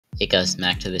Hey guys,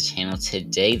 back to the channel.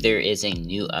 Today there is a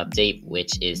new update,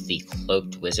 which is the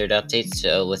Cloaked Wizard update,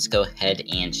 so let's go ahead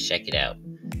and check it out.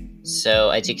 So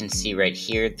as you can see right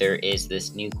here, there is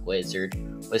this new wizard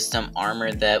with some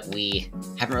armor that we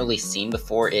haven't really seen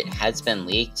before. It has been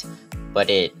leaked, but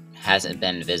it hasn't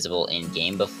been visible in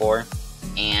game before.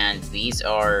 And these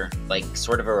are like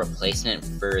sort of a replacement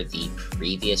for the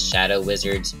previous Shadow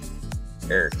Wizards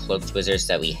or Cloaked Wizards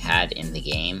that we had in the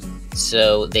game.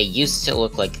 So they used to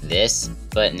look like this,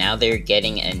 but now they're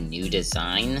getting a new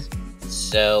design.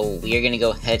 So we are going to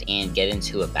go ahead and get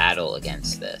into a battle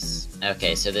against this.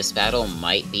 Okay, so this battle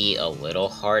might be a little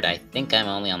hard. I think I'm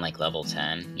only on like level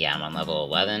 10. Yeah, I'm on level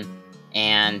 11.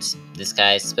 And this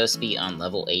guy is supposed to be on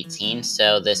level 18,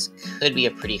 so this could be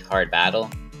a pretty hard battle.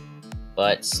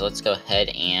 But so let's go ahead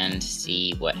and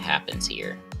see what happens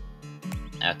here.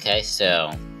 Okay,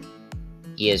 so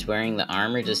he is wearing the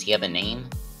armor. Does he have a name?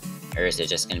 Or is it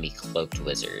just going to be Cloaked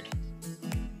Wizard?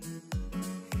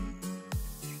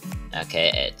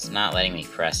 Okay, it's not letting me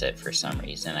press it for some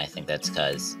reason. I think that's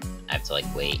because I have to like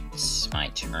wait my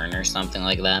turn or something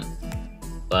like that.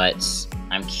 But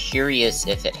I'm curious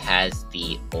if it has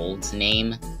the old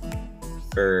name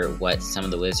for what some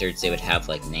of the wizards, they would have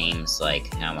like names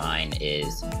like how mine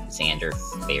is Xander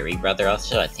Fairy Brother.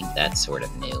 Also, I think that's sort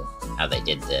of new how they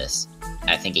did this.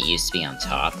 I think it used to be on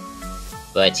top.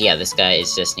 But yeah, this guy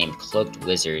is just named Cloaked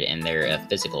Wizard, and they're a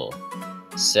physical.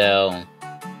 So,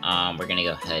 we're gonna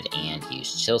go ahead and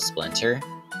use Chill Splinter,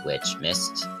 which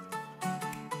missed.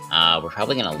 We're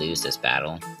probably gonna lose this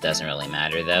battle. Doesn't really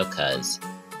matter though, because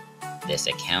this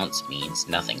account means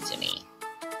nothing to me.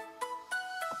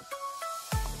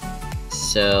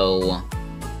 So,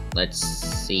 let's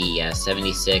see,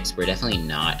 76. We're definitely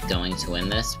not going to win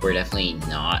this. We're definitely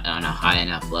not on a high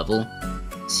enough level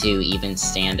to even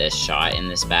stand a shot in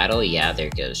this battle. Yeah, there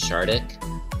goes Shardik.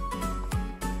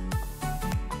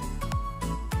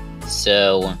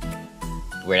 So,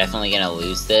 we're definitely gonna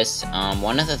lose this.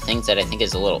 One of the things that I think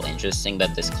is a little interesting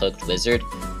about this Cloaked Wizard,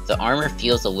 the armor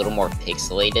feels a little more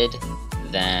pixelated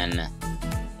than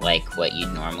like what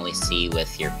you'd normally see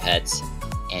with your pets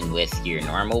and with your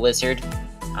normal wizard.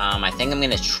 I think I'm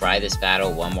gonna try this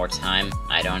battle one more time.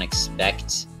 I don't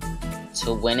expect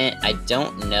to win it. I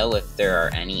don't know if there are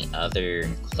any other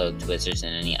Cloaked Wizards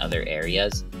in any other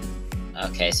areas.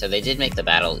 Okay, so they did make the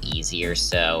battle easier,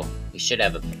 so we should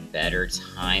have a better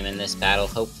time in this battle,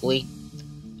 hopefully.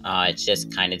 It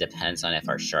just kind of depends on if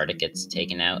our Shardik gets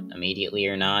taken out immediately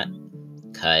or not,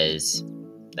 because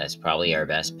that's probably our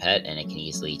best pet, and it can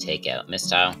easily take out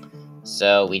Mistile.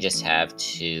 So we just have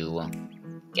to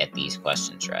get these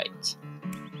questions right.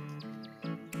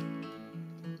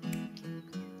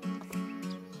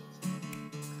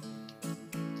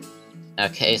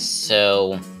 Okay,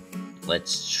 so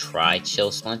let's try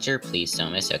Chill Splinter. Please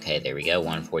don't miss. Okay, there we go,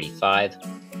 145.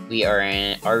 We are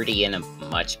already in a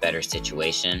much better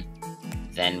situation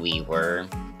than we were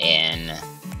in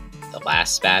the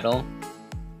last battle,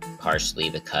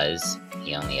 partially because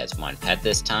he only has one pet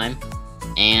this time.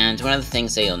 And one of the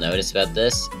things that you'll notice about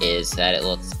this is that it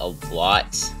looks a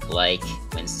lot like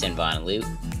Winston Von Loot,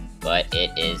 but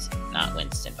it is not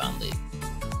Winston Von Loot.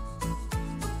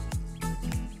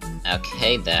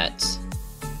 Okay, that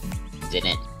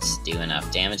didn't do enough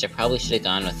damage. I probably should have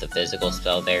gone with the physical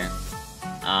spell there.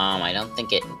 I don't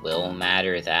think it will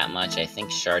matter that much. I think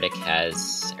Shardik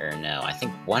has, or no, I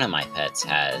think one of my pets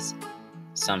has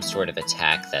some sort of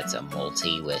attack that's a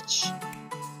multi, which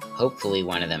hopefully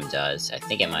one of them does. I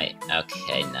think it might.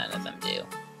 Okay, none of them do.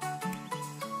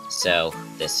 So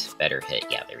this better hit.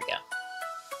 Yeah, there we go.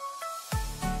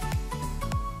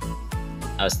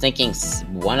 I was thinking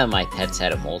one of my pets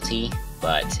had a multi,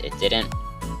 but it didn't.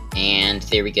 And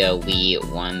there we go, we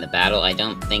won the battle. I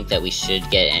don't think that we should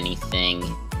get anything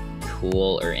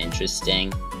cool or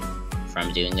interesting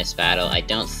from doing this battle. I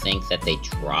don't think that they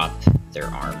drop their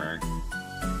armor.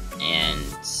 And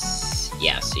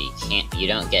yeah, so you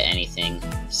don't get anything.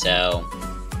 So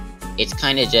it's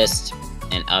kind of just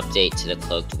an update to the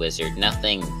Cloaked Wizard.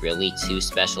 Nothing really too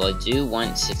special. I do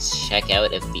want to check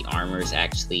out if the armor is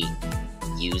actually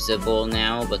usable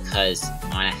now, because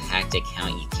on a hacked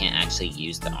account you can't actually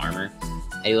use the armor.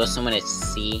 I also want to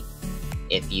see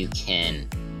if you can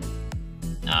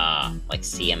like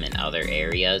see them in other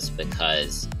areas,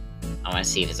 because I want to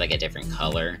see if it's like a different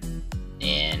color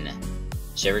in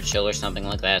Shiver Chill or something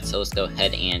like that. So let's go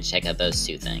ahead and check out those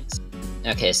two things.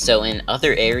 Okay, so in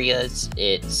other areas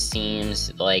it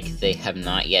seems like they have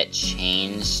not yet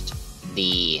changed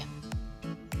the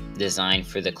design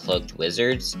for the Cloaked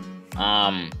Wizards.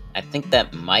 I think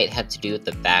that might have to do with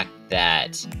the fact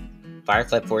that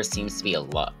Firefly Forest seems to be a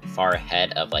lot far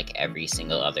ahead of like every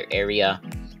single other area.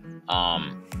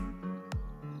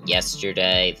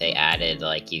 Yesterday they added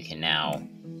like you can now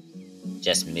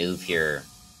just move your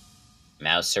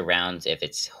mouse around if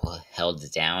it's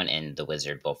held down and the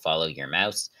wizard will follow your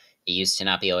mouse. It used to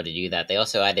not be able to do that. They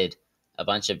also added a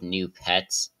bunch of new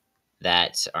pets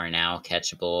that are now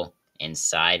catchable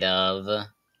inside of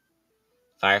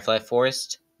Firefly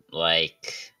Forest.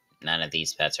 Like, none of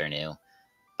these pets are new.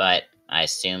 But I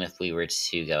assume if we were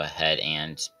to go ahead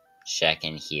and check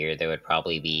in here, there would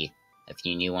probably be a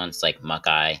few new ones like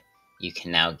Muckeye. You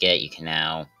can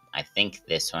now, I think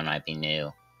this one might be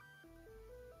new.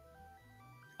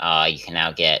 You can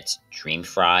now get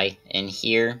Dreamfry in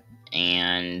here,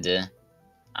 and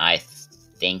I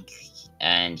think,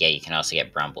 and yeah, you can also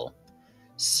get Brumble.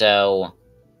 So,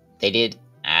 they did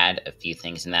add a few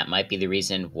things, and that might be the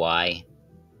reason why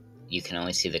you can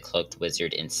only see the Cloaked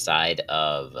Wizard inside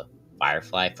of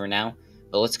Firefly for now.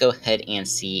 But let's go ahead and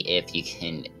see if you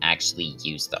can actually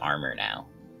use the armor now.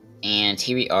 And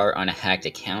here we are on a hacked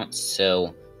account,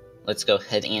 so let's go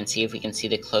ahead and see if we can see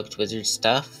the Cloaked Wizard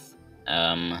stuff.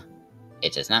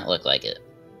 It does not look like it.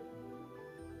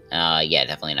 Yeah,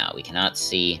 definitely not. We cannot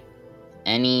see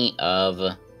any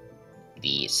of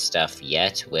the stuff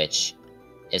yet, which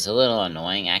is a little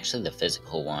annoying. Actually, the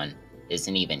physical one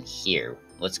isn't even here.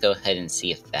 Let's go ahead and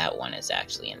see if that one is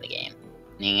actually in the game.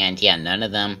 And yeah, none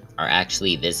of them are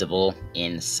actually visible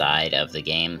inside of the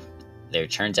game. There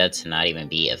turns out to not even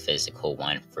be a physical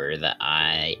one for the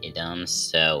items,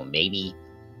 so maybe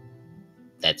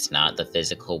that's not the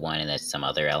physical one and that's some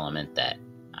other element that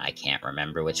I can't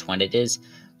remember which one it is.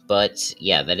 But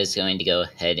yeah, that is going to go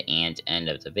ahead and end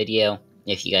of the video.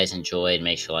 If you guys enjoyed,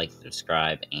 make sure to like,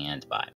 subscribe, and bye.